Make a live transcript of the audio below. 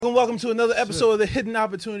Welcome to another episode of the Hidden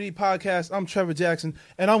Opportunity Podcast. I'm Trevor Jackson,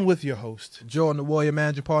 and I'm with your host, Jordan, the Awoye,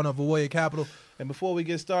 managing partner of Awoye Capital. And before we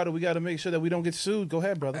get started, we got to make sure that we don't get sued. Go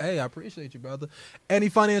ahead, brother. Hey, I appreciate you, brother. Any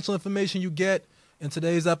financial information you get in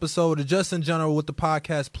today's episode or just in general with the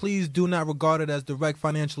podcast, please do not regard it as direct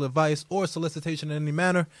financial advice or solicitation in any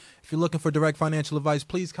manner. If you're looking for direct financial advice,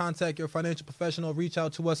 please contact your financial professional. Reach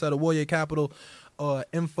out to us at Awoye Capital or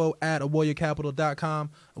info@awoyecapital.com,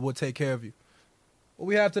 and we'll take care of you. What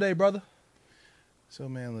we have today, brother? So,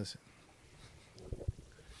 man, listen. I'm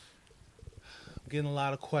getting a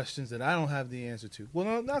lot of questions that I don't have the answer to. Well,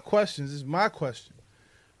 no, not questions. It's my question.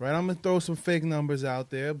 Right? I'm going to throw some fake numbers out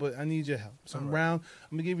there, but I need your help. I'm going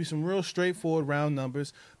to give you some real straightforward round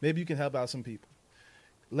numbers. Maybe you can help out some people.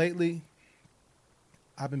 Lately,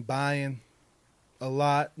 I've been buying a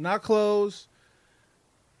lot. Not clothes.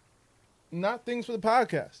 Not things for the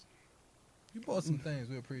podcast. You bought some things.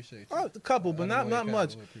 We appreciate you. Oh, a couple, but not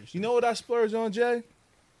much. You know what I splurge on, Jay?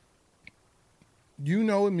 You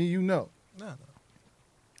know it, me, you know. No.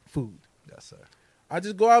 Food. Yes, sir. I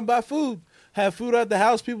just go out and buy food. Have food at the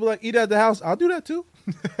house. People like eat at the house. I'll do that too.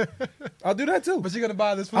 I'll do that too. But you're going to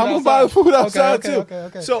buy this food I'm outside? going to buy the food outside too.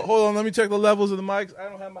 Okay. So, hold on. Let me check the levels of the mics. I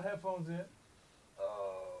don't have my headphones in.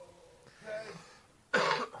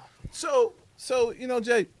 Okay. So, you know,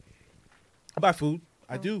 Jay, I buy food.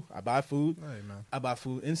 I do. I buy food. Hey, man. I buy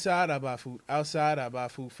food inside. I buy food outside. I buy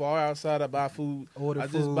food far outside. I buy food.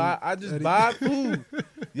 I just buy food.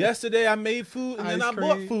 Yesterday I made food and then I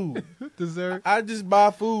bought food. Dessert. I just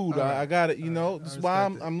buy food. Right. I got it. You know. That's why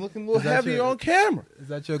I'm looking a little heavier on camera. Is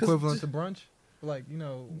that your equivalent to brunch? Like, you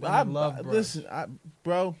know, I love brunch. Listen,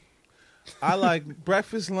 bro. I like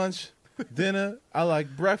breakfast, lunch, dinner. I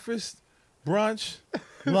like breakfast, brunch,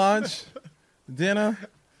 lunch, dinner.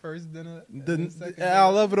 First dinner, I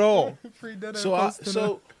love it all. Pre-dinner,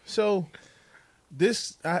 so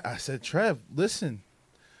this, I said, Trev, listen,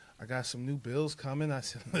 I got some new bills coming. I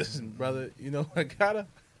said, listen, brother, you know,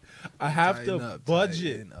 I have to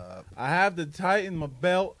budget. I have to tighten my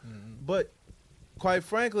belt, but quite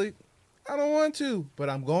frankly, I don't want to, but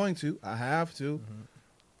I'm going to. I have to.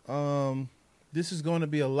 This is going to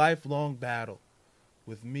be a lifelong battle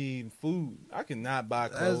with me and food. I cannot buy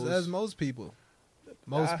clothes. As most people.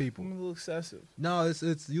 Most people. I'm a little excessive. No,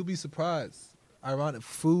 it's you'll be surprised. Ironic.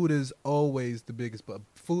 Food is always the biggest, but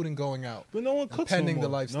food and going out. But no one cooks no more. Pending the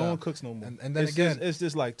lifestyle. No one cooks no more. And then it's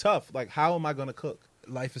just like tough. Like, how am I going to cook?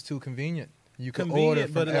 Life is too convenient. You can order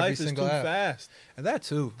from but every life is single too app. fast. And that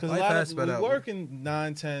too. Because a lot of we working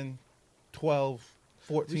 9, 10, 12,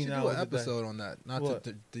 14 we should hours do an episode on that. Not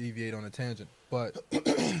to deviate on a tangent, but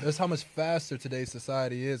that's how much faster today's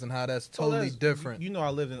society is and how that's totally different. You know, I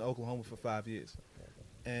lived in Oklahoma for 5 years.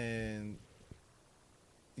 And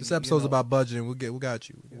this episode's about budgeting. We got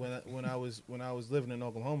you. When I was living in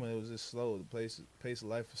Oklahoma, it was just slow. The pace of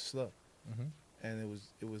life was slow, and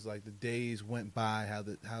it was like the days went by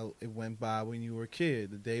how it went by when you were a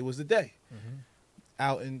kid. The day was the day.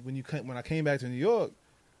 Out and when I came back to New York,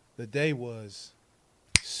 the day was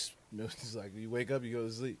just like you wake up, you go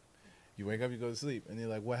to sleep. You wake up, you go to sleep, and you're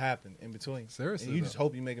like, what happened in between? Seriously, and you just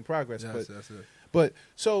hope you're making progress. Yes, that's it. But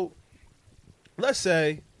so. Let's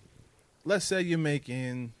say you're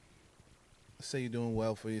making, let's say you're doing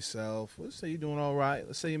well for yourself. Let's say you're doing all right.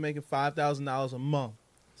 Let's say you're making $5,000 a month.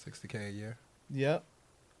 $60K a year. Yep.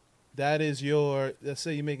 That is let's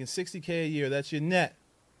say you're making $60K a year. That's your net,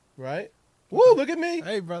 right? Woo, look at me.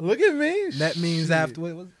 Hey, brother. Look at me. Net means after,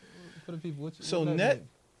 what, for the people. So net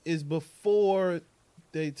is before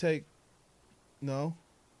they take, no.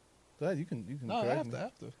 Go ahead, you can correct me.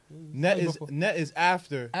 After. Net is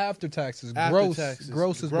after. After taxes. After taxes.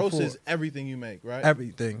 Gross before. is everything you make, right?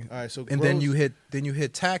 Everything. All right, so and gross, then you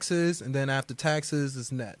hit taxes, and then after taxes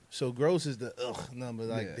is net. So gross is the number,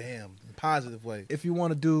 like damn, positive way. If you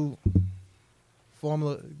want to do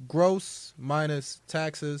formula, gross minus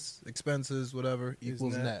taxes, expenses, whatever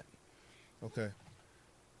equals net. Okay.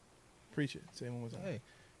 Preach it. Say it one more time. Hey,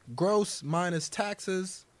 gross minus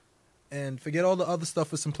taxes. And forget all the other stuff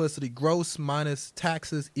for simplicity. Gross minus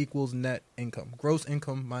taxes equals net income. Gross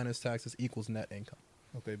income minus taxes equals net income.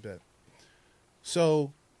 Okay, bet.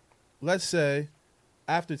 So, let's say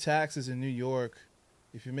after taxes in New York,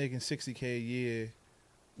 if you're making $60K a year,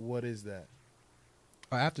 what is that?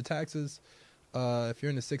 After taxes, if you're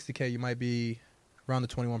in the $60K, you might be around the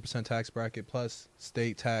 21% tax bracket plus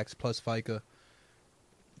state tax plus FICA.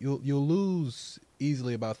 You'll lose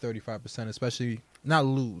easily about 35%, especially. Not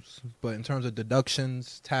lose, but in terms of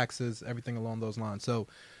deductions, taxes, everything along those lines. So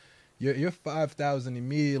your $5,000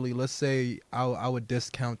 immediately, let's say I would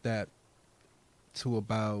discount that to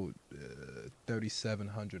about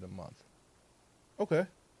 $3,700 a month. Okay.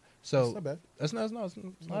 So not bad. It's not at all.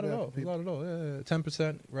 It's not at all. Yeah,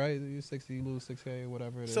 10%, right? You 60, you lose 6K,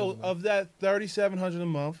 whatever it is. So of that 3,700 a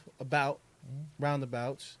month, about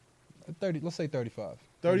roundabouts, 30. Let's say 35.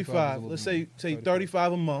 35. Let's say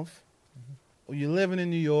 35 a month. Well, you're living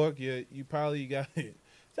in New York. You probably got it.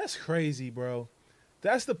 That's crazy, bro.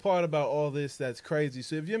 That's the part about all this that's crazy.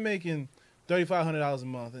 So if you're making $3,500 a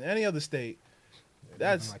month in any other state,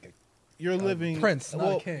 that's you're living Prince,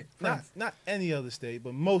 not a king. Not any other state,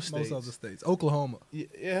 but most states. Most other states. Oklahoma.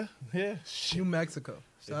 Yeah. New Mexico.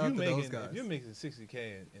 Shout out to those guys. If you're making $60K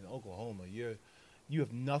in Oklahoma, you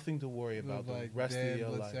have nothing to worry about the rest of your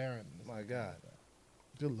life. My God.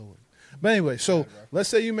 Good Lord. But anyway, so let's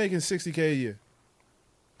say you're making $60K a year.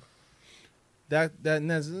 That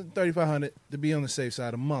net's $3,500 to be on the safe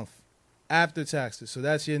side a month after taxes. So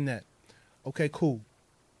that's your net. Okay, cool.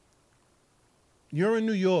 You're in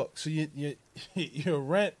New York, so your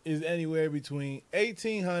rent is anywhere between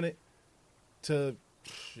 $1,800 to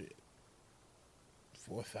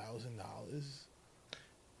 $4,000.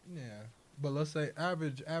 Yeah, but let's say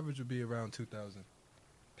average would be around 2,000,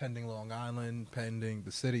 pending Long Island, pending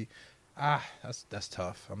the city. That's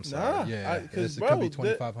tough. I'm sorry. It could be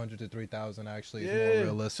 2,500 to 3,000. Actually, it's more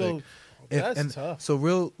realistic. So that's tough. So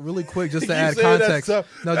really quick, just to add context. To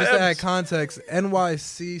add context,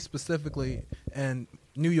 NYC specifically, and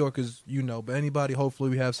New York is but anybody. Hopefully,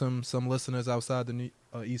 we have some listeners outside the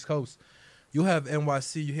East Coast. You have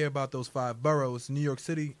NYC. You hear about those 5 boroughs. New York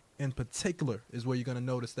City, in particular, is where you're going to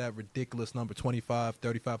notice that ridiculous number: 2,500,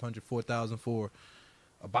 3,500, 4,000 for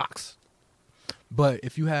a box. But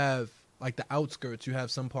if you have like the outskirts, you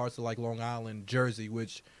have some parts of like Long Island, Jersey,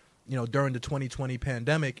 which, during the 2020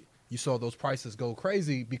 pandemic, you saw those prices go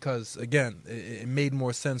crazy because, again, it made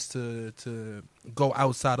more sense to go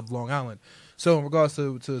outside of Long Island. So in regards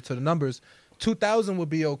to the numbers, 2,000 would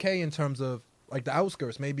be okay in terms of like the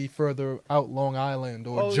outskirts, maybe further out Long Island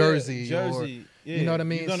or Jersey. Or, you know what I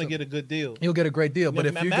mean? You're going to get a good deal. You'll get a great deal. But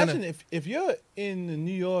imagine if you're in the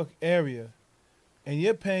New York area and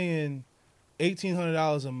you're paying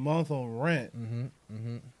 $1,800 a month on rent,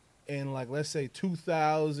 and like let's say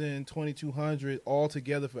 $2,000, $2,200 all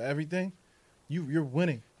together for everything, you're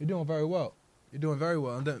winning. You're doing very well.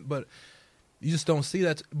 But you just don't see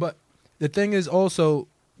that. But the thing is also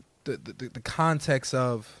the context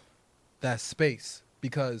of that space,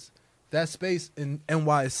 because that space in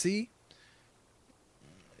NYC,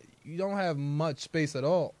 you don't have much space at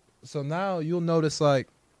all. So now you'll notice like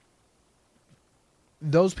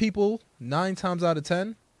those people, 9 times out of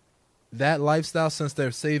 10, that lifestyle, since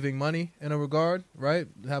they're saving money in a regard, right?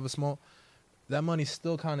 That money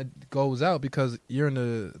still kind of goes out because you're in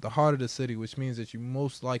the heart of the city, which means that you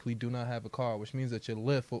most likely do not have a car, which means that your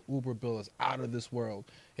Lyft or Uber bill is out of this world.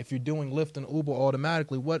 If you're doing Lyft and Uber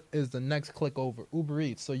automatically, what is the next click over? Uber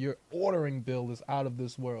Eats. So your ordering bill is out of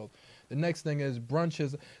this world. The next thing is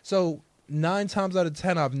brunches. So 9 times out of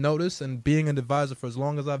 10, I've noticed, and being an advisor for as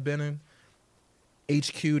long as I've been in,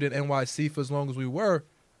 HQ'd at NYC for as long as we were,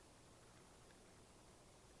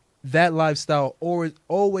 that lifestyle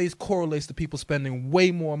always correlates to people spending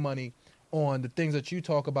way more money on the things that you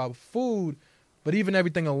talk about, food, but even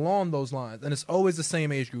everything along those lines. And it's always the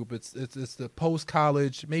same age group. It's the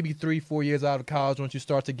post-college, maybe 3-4 years out of college, once you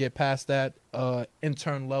start to get past that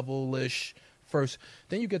intern level-ish first.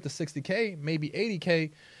 Then you get to 60K, maybe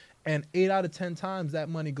 80K, and 8 out of 10 times that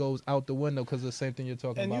money goes out the window because of the same thing you're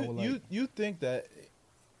talking about. You think that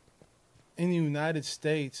in the United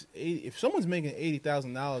States, if someone's making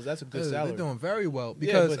 $80,000, that's a good salary. They're doing very well.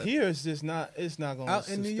 Because but here it's just not. It's not going to out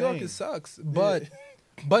sustain. In New York, it sucks, but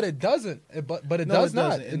it doesn't. But it does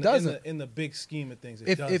not. It doesn't. In the big scheme of things,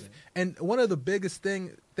 it doesn't. And one of the biggest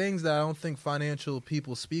things that I don't think financial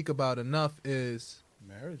people speak about enough is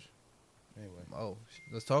marriage. Anyway. Oh,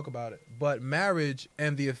 let's talk about it. But marriage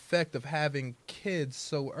and the effect of having kids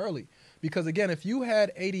so early. Because again, if you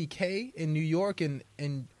had $80K in New York and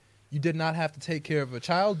you did not have to take care of a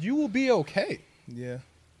child, you will be okay. Yeah.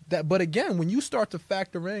 But again, when you start to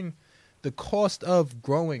factor in the cost of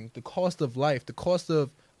growing, the cost of life, the cost of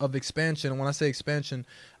expansion, and when I say expansion,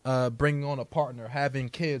 bringing on a partner, having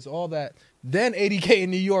kids, all that, then $80K in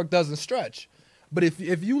New York doesn't stretch. But if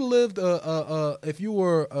you lived if you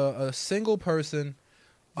were a single person,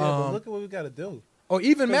 but look at what we got to do. Or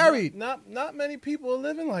even married, not many people are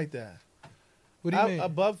living like that. What do you mean?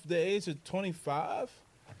 Above the age of 25,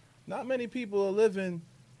 not many people are living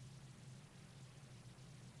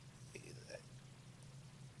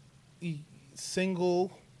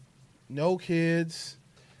single, no kids.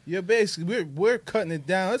 You're basically we're cutting it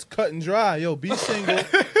down. It's cut and dry. Yo, be single,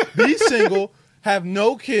 be single. have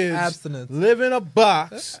no kids, Abstinence. live in a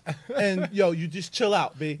box, and you just chill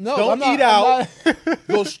out, B. No, don't eat out.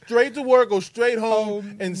 Go straight to work, go straight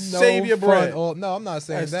home, and save your bread. No, I'm not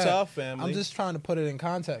saying That's that. tough, family. I'm just trying to put it in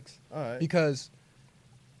context. All right. Because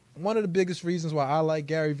one of the biggest reasons why I like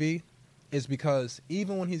Gary Vee is because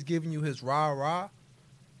even when he's giving you his rah-rah,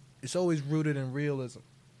 it's always rooted in realism.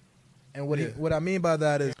 And what I mean by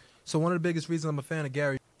that is, so one of the biggest reasons I'm a fan of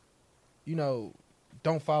Gary,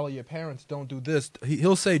 don't follow your parents, don't do this.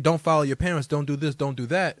 He'll say, don't follow your parents, don't do this, don't do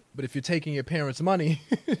that. But if you're taking your parents' money,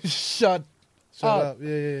 shut up.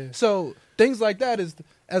 Yeah. So things like that is,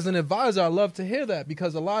 as an advisor, I love to hear that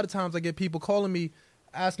because a lot of times I get people calling me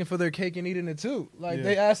asking for their cake and eating it too. Like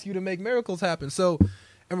they ask you to make miracles happen. So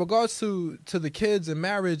in regards to the kids and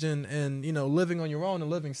marriage and living on your own and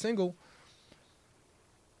living single,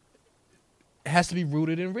 it has to be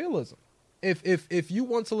rooted in realism. If you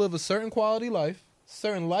want to live a certain quality life,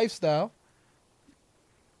 certain lifestyle,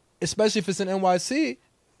 especially if it's in NYC,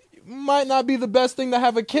 it might not be the best thing to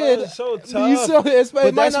have a kid. Well, it's so tough.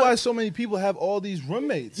 But that's why so many people have all these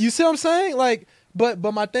roommates. You see what I'm saying? Like, but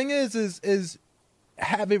my thing is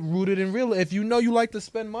have it rooted in real. If you like to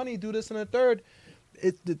spend money, do this and a third.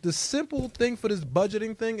 The simple thing for this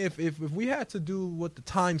budgeting thing, if we had to do what the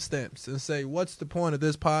timestamps and say, what's the point of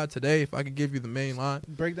this pod today, if I could give you the main line.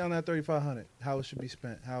 Break down that 3,500, how it should be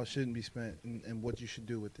spent, how it shouldn't be spent, and what you should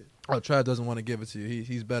do with it. Oh, Trav doesn't want to give it to you.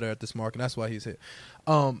 He's better at this market. That's why he's here.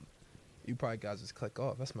 You probably guys just click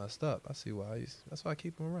off. That's messed up. I see why that's why I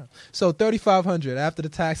keep him around. So 3,500 after the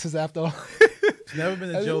taxes, after all. He's never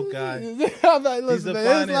been a joke guy. I'm like, listen, He's a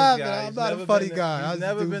man, finance guy. I'm not a funny guy. He's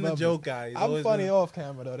never been a joke guy. I'm funny off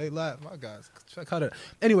camera though. They laugh. My guys, cut it.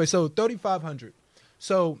 Anyway, so 3,500.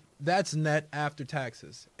 So that's net after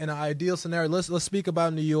taxes. In an ideal scenario, let's speak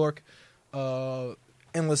about New York, and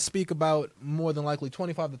let's speak about more than likely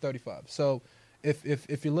 25 to 35. So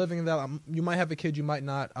if you're living in that, you might have a kid, you might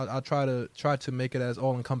not. I'll try to make it as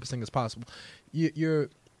all encompassing as possible. You're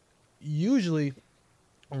usually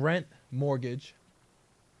rent, mortgage.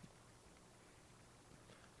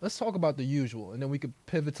 Let's talk about the usual, and then we could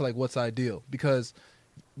pivot to like what's ideal, because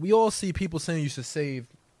we all see people saying you should save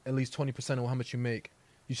at least 20% of how much you make.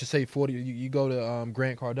 You should save 40. You go to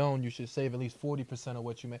Grant Cardone, you should save at least 40% of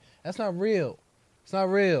what you make. That's not real. It's not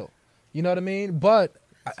real. You know what I mean? But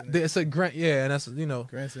it's a Grant, yeah, and that's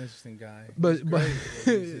Grant's an interesting guy. But he's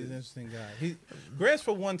an interesting guy. Grant's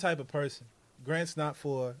for one type of person. Grant's not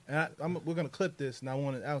for. And we're gonna clip this, and I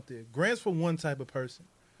want it out there. Grant's for one type of person.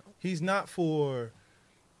 He's not for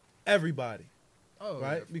everybody,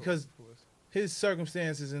 right? Yeah, because his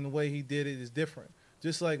circumstances and the way he did it is different.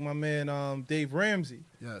 Just like my man Dave Ramsey.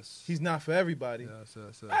 Yes. He's not for everybody. Yes.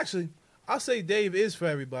 Actually, I'll say Dave is for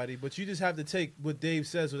everybody, but you just have to take what Dave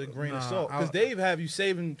says with a grain of salt. Because Dave have you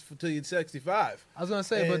saving till you're 65. I was gonna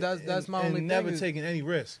say, but that's my only thing. Never taking any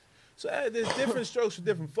risk. So there's different strokes for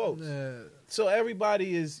different folks. Yeah. So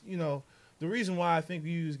everybody is, the reason why I think we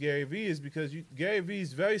use Gary Vee is because Gary Vee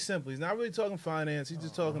is very simple. He's not really talking finance. He's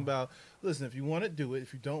just talking about, listen, if you want it, do it.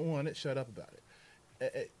 If you don't want it, shut up about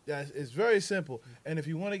it. It's very simple. And if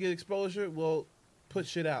you want to get exposure, well, put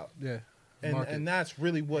shit out. Yeah. And that's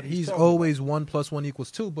really what he's He's talking always about. 1 + 1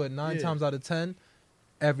 = 2, but 9 times out of 10,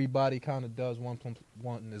 everybody kind of does 1 +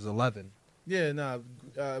 1 is 11. Yeah,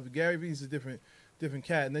 Gary Vee's a different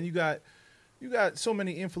cat. And then you got so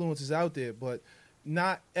many influencers out there, but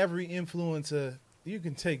not every influencer, you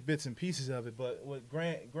can take bits and pieces of it, but with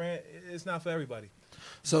Grant, it's not for everybody.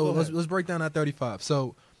 So let's break down that 35.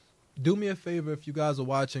 So do me a favor, if you guys are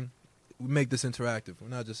watching, we make this interactive. We're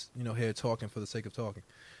not just here talking for the sake of talking.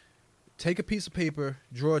 Take a piece of paper,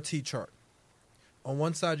 draw a T-chart. On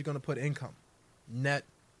one side, you're going to put income, net,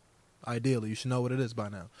 ideally. You should know what it is by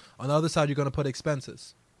now. On the other side, you're going to put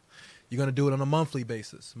expenses. You're going to do it on a monthly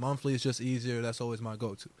basis. Monthly is just easier. That's always my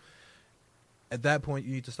go-to. At that point,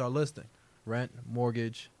 you need to start listing rent,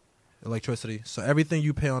 mortgage, electricity. So everything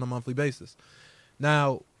you pay on a monthly basis.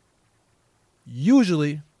 Now,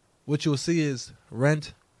 usually what you'll see is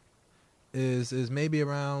rent is maybe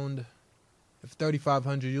around, if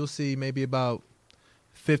 3,500, you'll see maybe about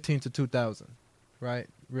 15 to 2,000, right?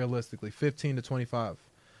 Realistically, 15 to 25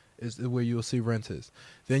 is where you'll see rent is.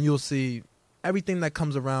 Then you'll see everything that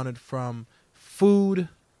comes around it, from food,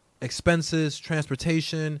 expenses,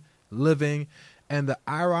 transportation, living. And the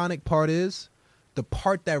ironic part is, the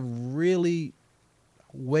part that really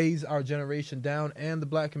weighs our generation down, and the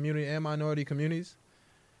black community and minority communities,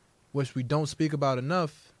 which we don't speak about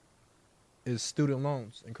enough, is student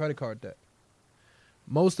loans and credit card debt.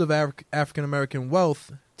 Most of African American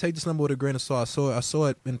wealth take this number with a grain of salt. I saw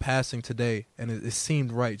it in passing today, and it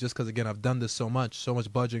seemed right just because, again, I've done this so much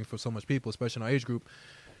budgeting for so much people, especially in our age group.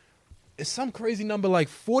 It's some crazy number like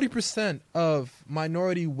 40% of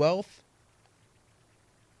minority wealth,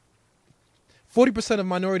 40% of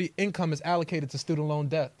minority income is allocated to student loan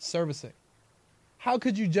debt servicing. How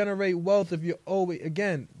could you generate wealth if you're always,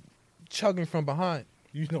 again, chugging from behind?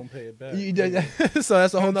 You don't pay it back. So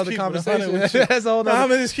that's a whole nother conversation. That's a whole nother. I'm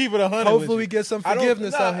gonna just keep it 100. Hopefully we get some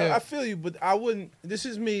forgiveness out here. I feel you, but I wouldn't. This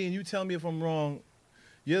is me, and you tell me if I'm wrong.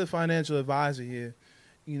 You're the financial advisor here,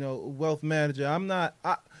 wealth manager. I'm not.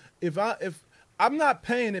 I'm not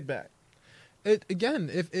paying it back. I'm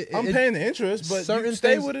paying the interest, but certain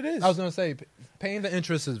stay things, what it is. I was gonna say, paying the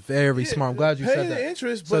interest is very smart. I'm glad you said that. Paying the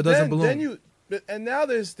interest, so but it doesn't balloon. And now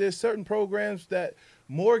there's certain programs that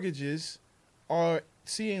mortgages are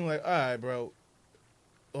seeing like, all right, bro,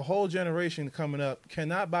 a whole generation coming up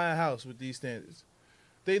cannot buy a house with these standards.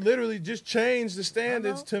 They literally just changed the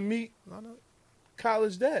standards to meet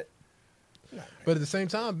college debt. But at the same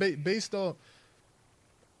time, based on,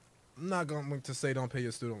 I'm not going to say don't pay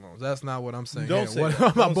your student loans. That's not what I'm saying.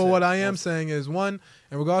 But what I am saying is, one,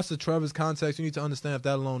 in regards to Trevor's context, you need to understand if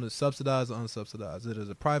that loan is subsidized or unsubsidized. It is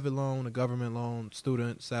a private loan, a government loan,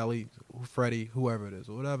 student, Sally, Freddie, whoever it is,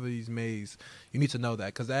 or whatever he's made. You need to know that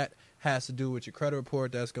because that has to do with your credit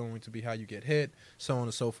report. That's going to be how you get hit, so on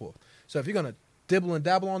and so forth. So if you're going to dibble and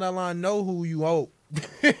dabble on that line, know who you owe.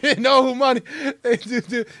 Know who money.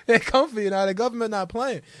 They're comfy now. The government not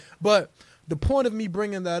playing. But the point of me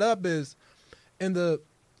bringing that up is in the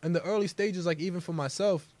early stages, like even for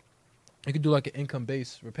myself, you could do like an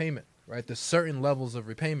income-based repayment, right? There's certain levels of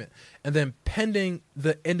repayment. And then pending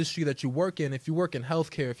the industry that you work in, if you work in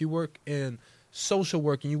healthcare, if you work in social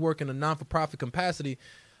work and you work in a non-for-profit capacity,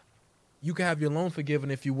 you can have your loan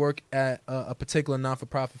forgiven if you work at a particular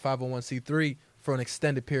non-for-profit 501c3 for an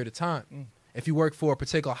extended period of time. If you work for a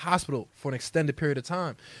particular hospital for an extended period of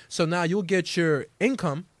time. So now you'll get your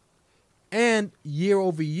income, and year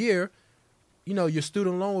over year, your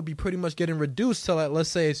student loan will be pretty much getting reduced till, let's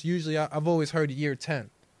say, it's usually, I've always heard year 10.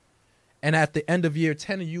 And at the end of year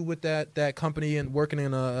 10, you with that company and working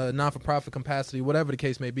in a non-for-profit capacity, whatever the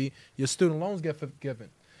case may be, your student loans get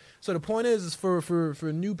forgiven. So the point is for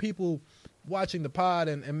new people watching the pod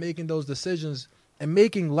and making those decisions and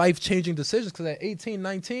making life-changing decisions, because at 18,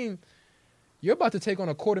 19, you're about to take on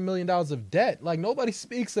 $250,000 of debt. Like, nobody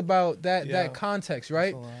speaks about that context,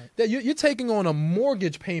 right? That you're taking on a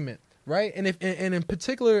mortgage payment, right? And and in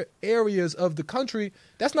particular areas of the country,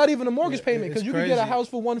 that's not even a mortgage payment because you can get a house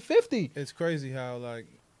for $150,000. It's crazy how, like,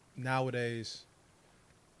 nowadays,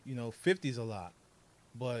 50's a lot,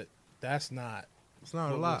 but that's not. It's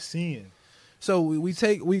not what a lot. We're seeing. So we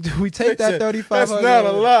take that $3,500. That's not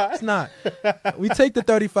a lot. It's not. We take the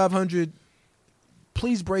 $3,500.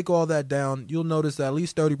 Please break all that down. You'll notice that at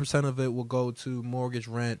least 30% of it will go to mortgage,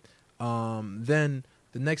 rent. Then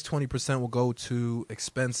the next 20% will go to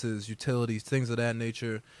expenses, utilities, things of that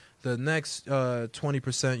nature. The next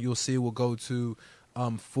 20% you'll see will go to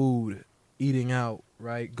food, eating out,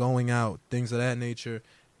 right, going out, things of that nature.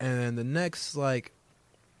 And then the next,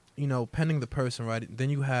 pending the person, right, then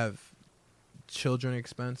you have children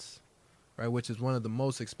expense, right, which is one of the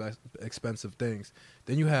most expensive things.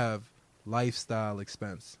 Then you have lifestyle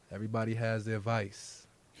expense. Everybody has their vice.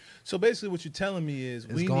 So basically what you're telling me is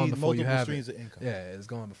we need multiple streams of income. Yeah, it's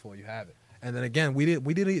going before you have it. And then again, we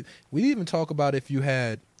didn't even talk about if you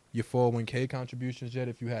had your 401k contributions yet,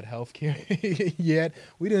 if you had health care yet.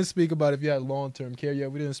 We didn't speak about if you had long-term care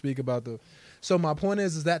yet. We didn't speak about So my point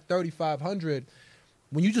is that $3,500,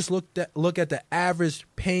 when you just look at the average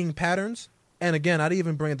paying patterns, and again, I'd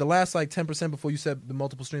even bring it, the last 10% before you said the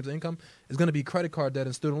multiple streams of income is going to be credit card debt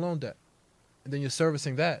and student loan debt. And then you're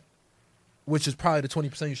servicing that, which is probably the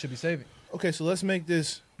 20% you should be saving. Okay, so let's make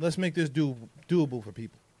this doable for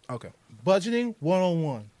people. Okay. Budgeting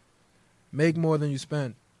 101. Make more than you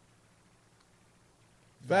spend.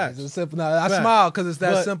 Facts. It's simple. Now, I smile because it's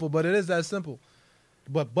that simple, but it is that simple.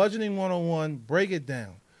 But budgeting 101, break it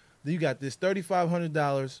down. You got this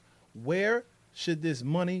 $3,500. Where should this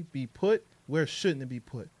money be put? Where shouldn't it be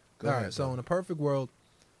put? All right, so in a perfect world,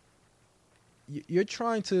 you're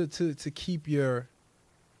trying to keep your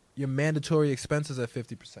mandatory expenses at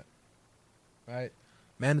 50%, right?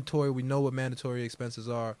 Mandatory, we know what mandatory expenses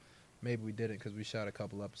are. Maybe we didn't because we shot a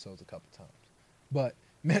couple episodes a couple times. But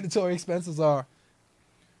mandatory expenses are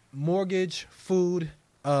mortgage, food,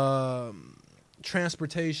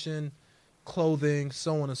 transportation, clothing,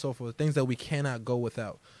 so on and so forth, things that we cannot go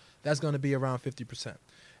without. That's going to be around 50%.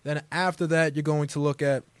 Then after that, you're going to look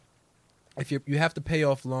at if you have to pay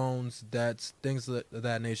off loans, that's things of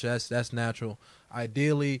that nature. That's natural.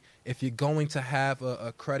 Ideally, if you're going to have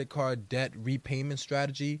a credit card debt repayment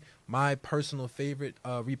strategy, my personal favorite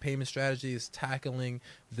repayment strategy is tackling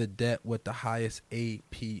the debt with the highest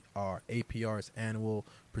APR. APR is annual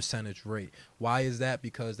percentage rate. Why is that?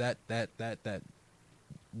 Because that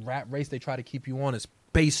rat race they try to keep you on is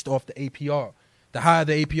based off the APR. The higher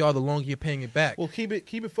the APR, the longer you're paying it back. Well, keep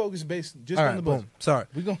it focused based just all on right, the budget. boom. Sorry.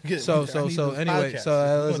 We're gonna get So anyway, so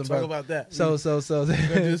we're listen, gonna talk bro. about that. So We're gonna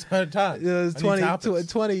do this 100 times.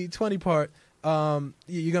 It's 20 part.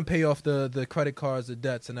 You're gonna pay off the credit cards, the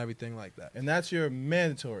debts, and everything like that. And that's your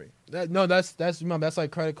mandatory. That's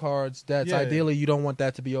like credit cards, debts. Yeah. Ideally, you don't want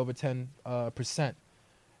that to be over 10%.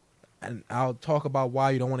 And I'll talk about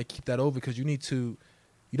why you don't want to keep that over, because you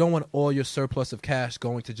don't want all your surplus of cash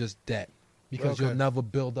going to just debt, because Okay. you'll never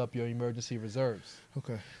build up your emergency reserves.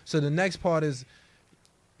 Okay. So the next part is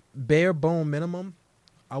bare bone minimum.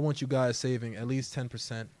 I want you guys saving at least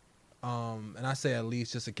 10%. And I say at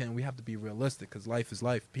least just again, we have to be realistic, because life is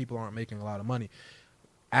life. People aren't making a lot of money.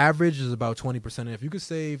 Average is about 20%. And if you could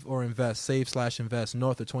save / invest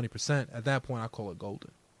north of 20%, at that point I call it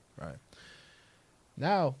golden. Right.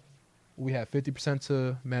 Now we have 50%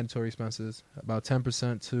 to mandatory expenses, about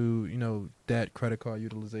 10% to, debt, credit card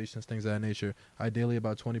utilizations, things of that nature. Ideally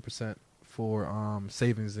about 20% for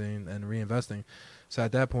savings and reinvesting. So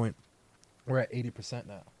at that point, we're at 80%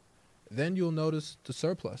 now. Then you'll notice the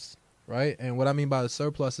surplus, right? And what I mean by the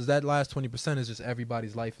surplus is that last 20% is just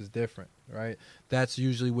everybody's life is different, right? That's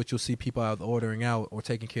usually what you'll see people out ordering out or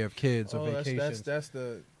taking care of kids or vacations.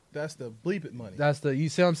 That's the bleep it money. You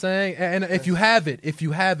see what I'm saying? And if you have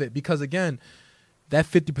it, because again, that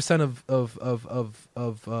 50%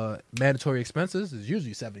 of mandatory expenses is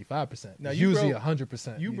usually 75%. Now, usually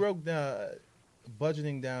 100%. You broke down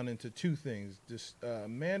budgeting down into two things: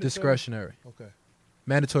 mandatory, discretionary. Okay.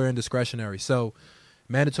 Mandatory and discretionary. So,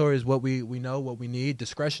 mandatory is what we know, what we need.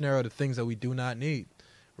 Discretionary are the things that we do not need,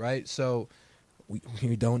 right? So, we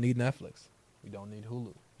don't need Netflix. We don't need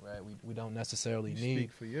Hulu. Right, we don't necessarily need.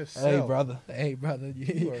 Speak for yourself. Hey brother,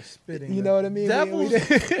 you are spitting. You know what I mean?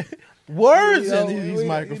 Words in these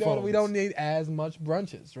microphones. We don't need as much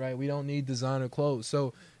brunches, right? We don't need designer clothes.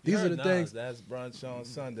 So these are the things. That's brunch on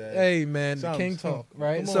Sunday. Hey man, King Talk,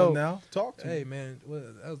 right? Come so on now, talk to me. Hey man,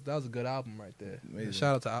 that was a good album right there. Amazing.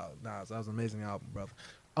 Shout out to Nas. That was an amazing album, brother.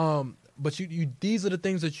 But you these are the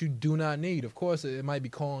things that you do not need. Of course, it might be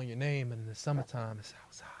calling your name, and in the summertime, it's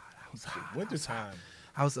outside. Wintertime.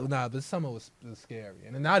 This summer was scary,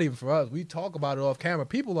 and not even for us. We talk about it off camera.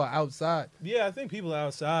 People are outside. Yeah, I think people are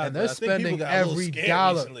outside, and they're spending every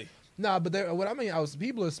dollar. Recently.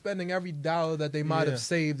 People are spending every dollar that they might have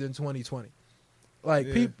saved in 2020.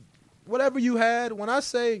 Whatever you had. When I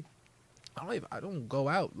say, I don't go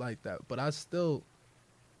out like that, but I still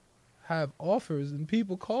have offers and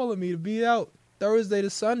people calling me to be out Thursday to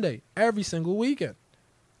Sunday every single weekend.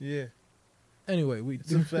 Yeah. Anyway,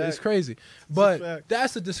 it's crazy. But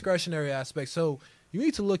that's the discretionary aspect. So you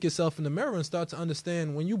need to look yourself in the mirror and start to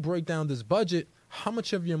understand, when you break down this budget, how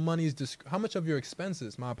much of your money is how much of your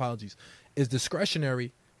expenses, my apologies, is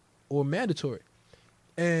discretionary or mandatory.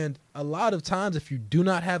 And a lot of times, if you do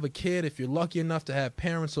not have a kid, if you're lucky enough to have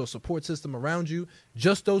parents or a support system around you,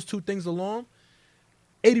 just those two things alone,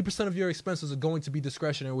 80% of your expenses are going to be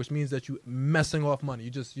discretionary, which means that you're messing off money.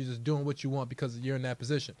 You're just doing what you want because you're in that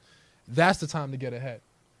position. That's the time to get ahead.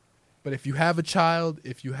 But if you have a child,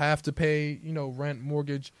 if you have to pay, rent,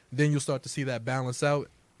 mortgage, then you'll start to see that balance out.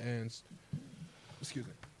 And excuse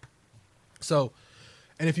me. So,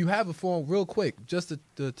 and if you have a form, real quick, just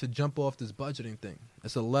to jump off this budgeting thing,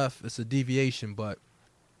 it's a deviation, but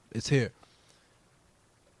it's here.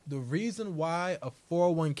 The reason why a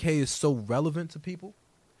 401k is so relevant to people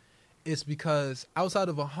is because outside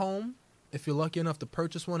of a home, if you're lucky enough to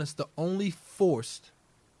purchase one, it's the only forced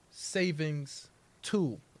savings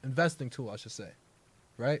tool, investing tool, I should say,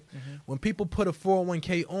 right? Mm-hmm. When people put a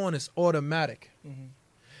 401k on, it's automatic. Mm-hmm.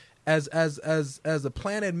 As a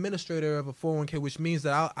plan administrator of a 401k, which means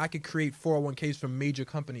that I could create 401ks for major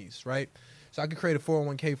companies, right? So I could create a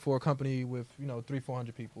 401k for a company with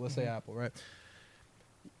 300-400 people, let's say Apple, right?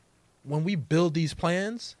 When we build these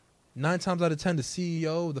plans, 9 times out of 10, the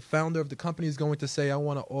CEO, the founder of the company, is going to say, I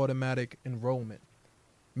want an automatic enrollment.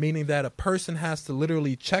 Meaning that a person has to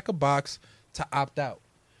literally check a box to opt out,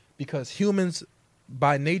 because humans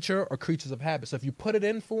by nature are creatures of habit. So if you put it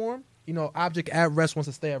in for them, object at rest wants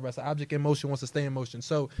to stay at rest. Object in motion wants to stay in motion.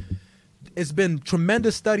 So it's been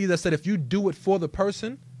tremendous study that said if you do it for the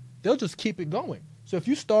person, they'll just keep it going. So if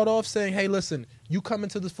you start off saying, hey, listen, you come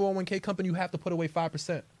into this 401k company, you have to put away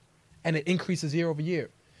 5%, and it increases year over year.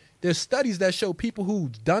 There's studies that show people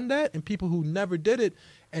who've done that and people who never did it,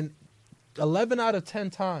 and 11 out of 10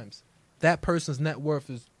 times, that person's net worth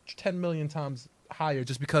is 10 million times higher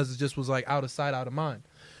just because it just was like out of sight, out of mind.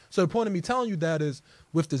 So the point of me telling you that is,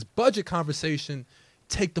 with this budget conversation,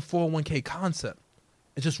 take the 401k concept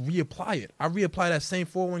and just reapply it. I reapply that same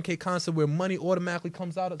 401k concept where money automatically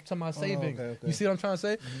comes out to my savings. Okay. You see what I'm trying to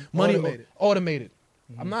say? Mm-hmm. Money automated.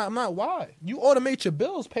 Mm-hmm. I'm not why. You automate your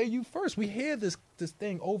bills, pay you first. We hear this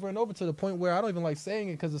thing over and over to the point where I don't even like saying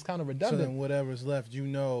it because it's kind of redundant. So then whatever's left, you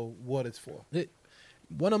know what it's for.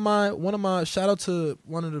 One of my shout out to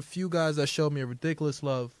one of the few guys that showed me a ridiculous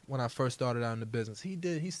love when I first started out in the business.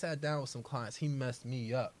 He sat down with some clients. He messed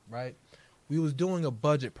me up, right? We was doing a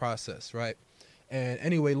budget process, right? And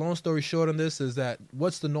anyway, long story short on this is that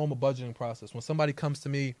what's the normal budgeting process? When somebody comes to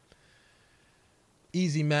me,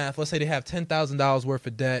 easy math, let's say they have $10,000 worth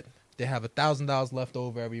of debt. They have $1,000 left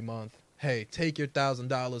over every month. Hey, take your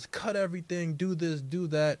 $1,000, cut everything, do this, do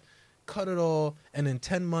that, cut it all, and in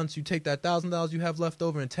 10 months you take that $1,000 you have left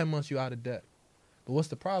over, in 10 months you're out of debt. But what's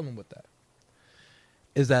the problem with that?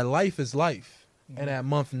 Is that life is life. And at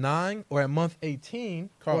month 9 or at month 18,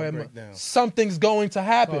 something's going to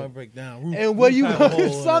happen. Breakdown. And what you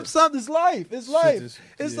something's life. It's life.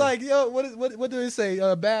 It's like, yo, what do they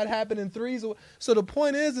say? Bad happen in threes. So the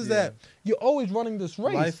point is that you're always running this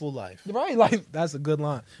race. Life will life. Right? Like that's a good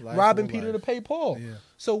line. Life robbing Peter to pay Paul. Yeah.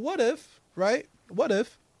 So what if, right? What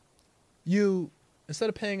if you, instead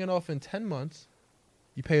of paying it off in 10 months,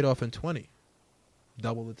 you pay it off in 20?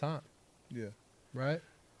 Double the time. Yeah. Right?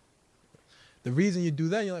 The reason you do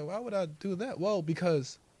that, you're like, why would I do that? Well,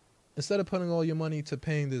 because instead of putting all your money to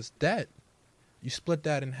paying this debt, you split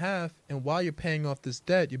that in half, and while you're paying off this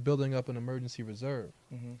debt, you're building up an emergency reserve.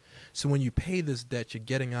 Mm-hmm. So when you pay this debt, you're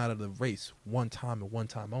getting out of the race one time and one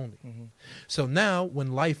time only. Mm-hmm. So now,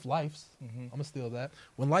 when life's, I'm gonna steal that.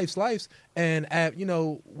 When life's, and at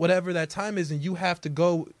whatever that time is, and you have to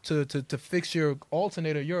go to fix your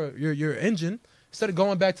alternator, your engine, instead of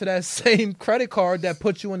going back to that same credit card that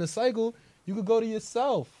put you in the cycle, you could go to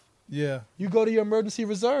yourself. Yeah. You go to your emergency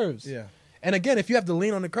reserves. Yeah. And again, if you have to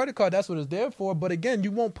lean on the credit card, that's what it's there for. But again, you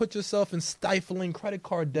won't put yourself in stifling credit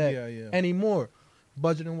card debt anymore.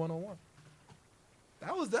 Budgeting 101.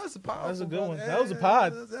 That's a powerful. That's a good one. That was a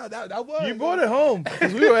pod. That was. You brought it home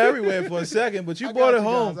because we were everywhere for a second, but you brought it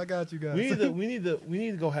home. I got you guys. We need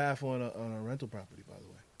to go half on a rental property, by the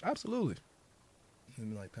way. Absolutely.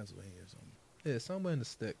 In like Pennsylvania or something. Yeah, somewhere in the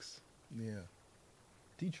sticks. Yeah.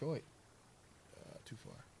 Detroit. Too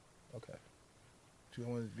far. Okay. I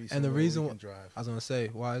want to be and the reason we can drive. I was gonna say,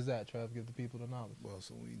 why is that? Try to give the people the knowledge. Well,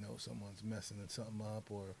 so we know someone's messing something up,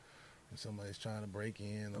 or somebody's trying to break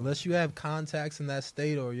in. Unless you have contacts in that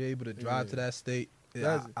state, or you're able to drive to that state,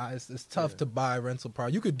 it's tough to buy a rental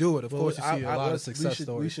property. You could do it, of course. You see a lot of success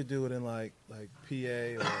stories. We should do it in like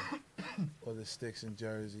PA or the sticks in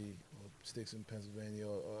Jersey, or sticks in Pennsylvania,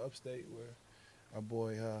 or upstate where our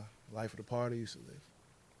boy Life of the Party used to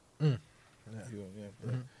live.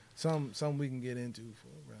 Some we can get into for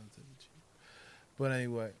relatively cheap. But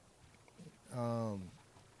anyway,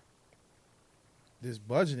 this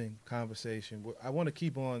budgeting conversation, I want to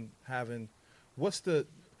keep on having. What's the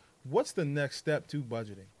next step to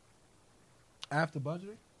budgeting? After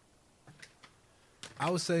budgeting, I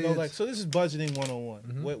would say so. This is budgeting 101.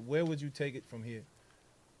 Mm-hmm. Where would you take it from here?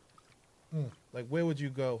 Like where would you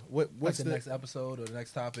go? What's the next episode or the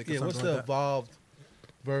next topic? Yeah, what's the evolved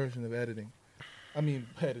version of editing?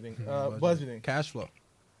 Budgeting. Cash flow.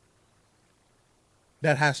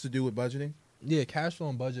 That has to do with budgeting? Yeah, cash flow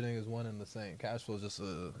and budgeting is one and the same. Cash flow is just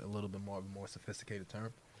a little bit more sophisticated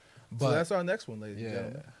term. But so that's our next one, ladies and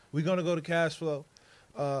gentlemen. We're going to go to cash flow.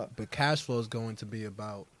 But cash flow is going to be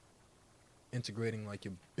about integrating like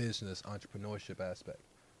your business entrepreneurship aspect.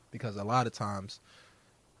 Because a lot of times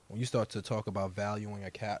when you start to talk about valuing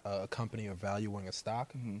a company or valuing a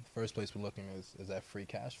stock, the first place we're looking is that free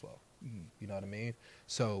cash flow. You know what I mean?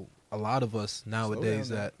 So a lot of us nowadays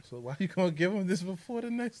So why are you going to give him this before the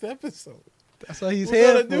next episode? That's what he's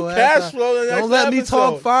here for. Do cash flow the next Don't let episode. Me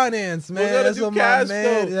talk finance, man. That's what my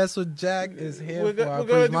man. Flow. That's what Jack is here we're for. We're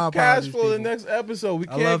going to do cash flow the next episode. We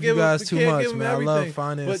can't I love give you guys him, too much, man. Everything. I love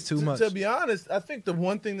finance too much. To be honest, I think the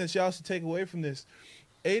one thing that y'all should take away from this,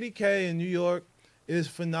 $80K in New York is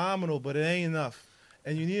phenomenal, but it ain't enough,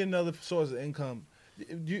 and you need another source of income.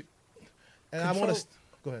 I want to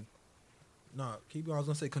go ahead. No, keep going. I was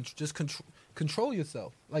gonna say control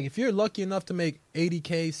yourself. Like if you're lucky enough to make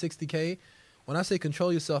 $80K, $60K when I say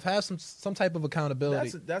control yourself, have some type of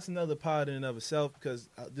accountability. That's another part in and of itself, because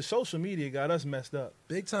the social media got us messed up.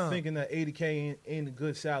 Big time. Thinking that $80K ain't a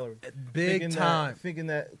good salary. Big time. Thinking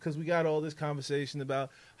that because we got all this conversation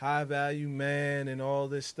about high value man and all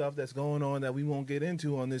this stuff that's going on that we won't get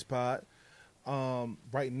into on this pod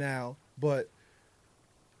right now. But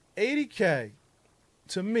 $80K,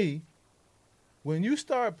 to me, when you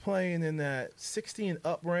start playing in that 60 and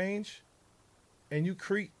up range, and you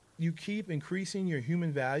keep increasing your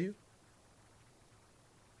human value,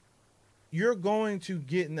 you're going to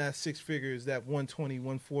get in that six figures, that 120,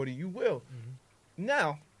 140, you will. Mm-hmm.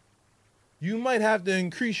 Now, you might have to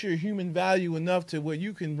increase your human value enough to where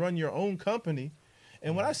you can run your own company.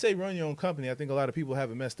 And when I say run your own company, I think a lot of people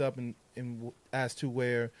have it messed up in as to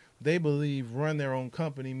where they believe run their own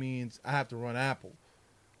company means I have to run Apple.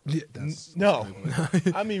 Yeah, no,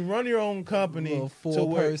 I mean run your own company. A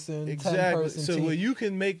 4-person, exactly, 10-person so team. where you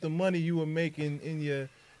can make the money you were making in your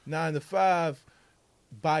 9 to 5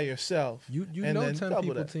 by yourself. You and know, then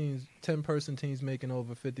 10-person teams making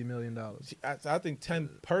over $50 million. I think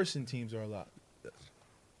 10-person teams are a lot.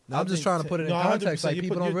 I'm just trying to put it in context. Like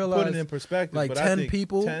people don't realize. Put it in perspective. Like but 10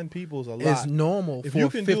 people. 10 people is a lot. Is normal if for you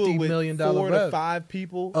can do it $50 with million 4 to rev 5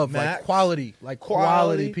 people of max, like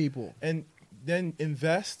quality people, and then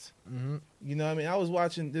invest. Mm-hmm. You know what I mean? I was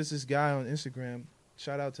watching this guy on Instagram.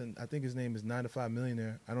 Shout out to, I think his name is 9 to 5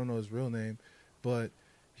 Millionaire. I don't know his real name, but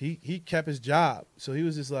he kept his job. So he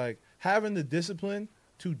was just like having the discipline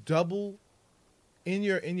to double in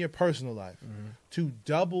your personal life, to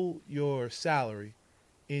double your salary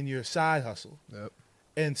in your side hustle,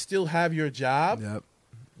 and still have your job,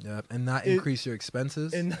 and not increase your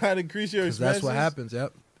expenses, That's what happens,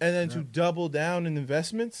 and then to double down in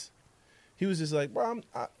investments. He was just like, bro,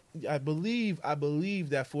 I believe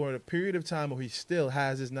that for a period of time where he still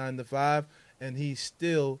has his 9 to 5 and he's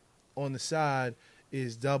still on the side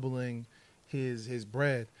is doubling his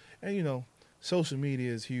bread. And you know, social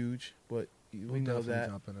media is huge, but we know that.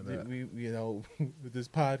 We you know, with this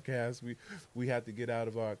podcast, we have to get out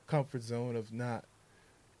of our comfort zone of not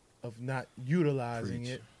utilizing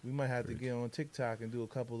it. We might have to get on TikTok and do a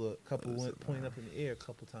couple point up in the air a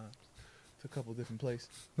couple times. A couple different places.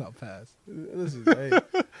 I'll pass. Listen, hey,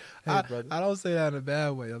 brother. I don't say that in a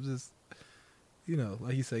bad way. I'm just, you know,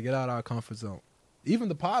 like you said, get out of our comfort zone. Even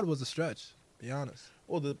the pod was a stretch, to be honest.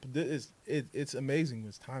 Well, it's amazing.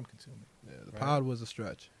 It's time consuming. Yeah, the pod was a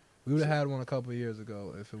stretch. We would have had one a couple of years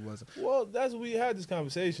ago if it wasn't. Well, we had this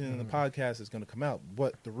conversation, and the podcast is going to come out.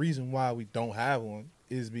 But the reason why we don't have one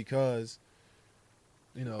is because,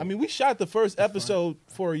 you know, I mean, we shot the first episode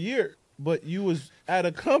for a year, but you was at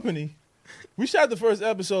a company. We shot the first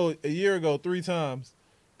episode a year ago 3 times,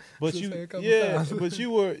 but times. But you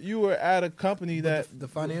were at a company that the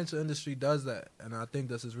financial industry does that, and I think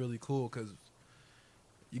this is really cool because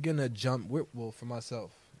you're getting a jump. For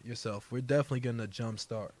myself, yourself, we're definitely getting a jump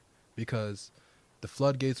start because the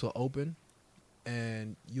floodgates will open,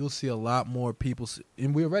 and you'll see a lot more people.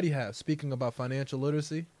 And we already have. Speaking about financial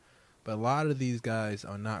literacy, but a lot of these guys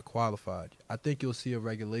are not qualified. I think you'll see a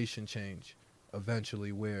regulation change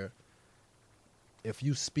eventually where if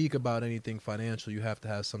you speak about anything financial, you have to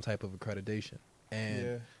have some type of accreditation.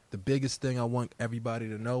 And the biggest thing I want everybody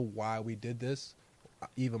to know why we did this,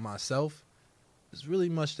 even myself, is really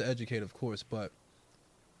much to educate, of course, but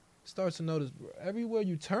starts to notice everywhere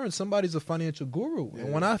you turn, somebody's a financial guru. Yeah.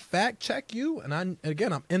 And when I fact check you, and I'm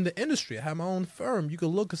in the industry, I have my own firm. You can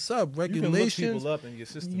look us up, regulations. You can look people up in your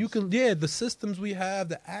systems. You can, the systems we have,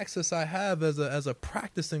 the access I have as a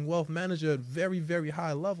practicing wealth manager at very, very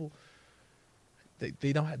high level.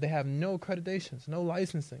 They have no accreditations, no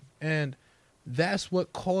licensing, and that's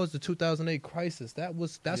what caused the 2008 crisis.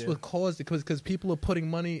 That's what caused it because people are putting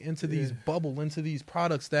money into these into these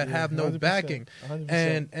products that have no 100%, backing,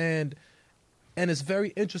 100%. and it's very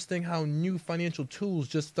interesting how new financial tools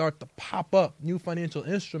just start to pop up, new financial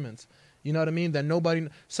instruments. You know what I mean? That nobody.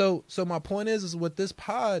 So my point is with this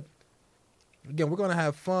pod, again, we're gonna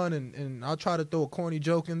have fun and I'll try to throw a corny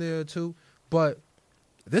joke in there too, but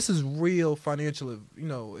this is real financial,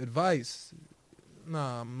 advice.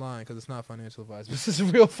 Nah, I'm lying because it's not financial advice. This is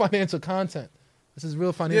real financial content. This is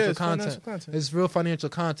real financial content. It's real financial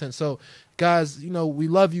content. So, guys, we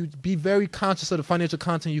love you. Be very conscious of the financial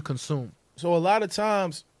content you consume. So a lot of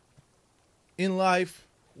times in life,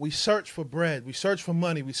 we search for bread. We search for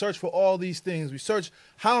money. We search for all these things. We search,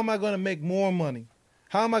 how am I going to make more money?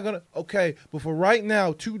 How am I going to, okay, but for right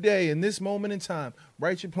now, today, in this moment in time,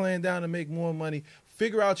 write your plan down to make more money.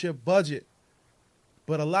 Figure out your budget.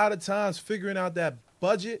 But a lot of times, figuring out that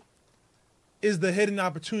budget is the hidden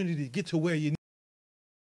opportunity to get to where you need.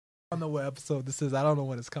 I don't know what episode this is. I don't know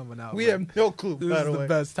when it's coming out. We have no clue. This by is the the way.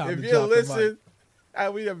 best time if to you drop the listen,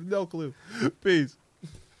 we have no clue. Peace.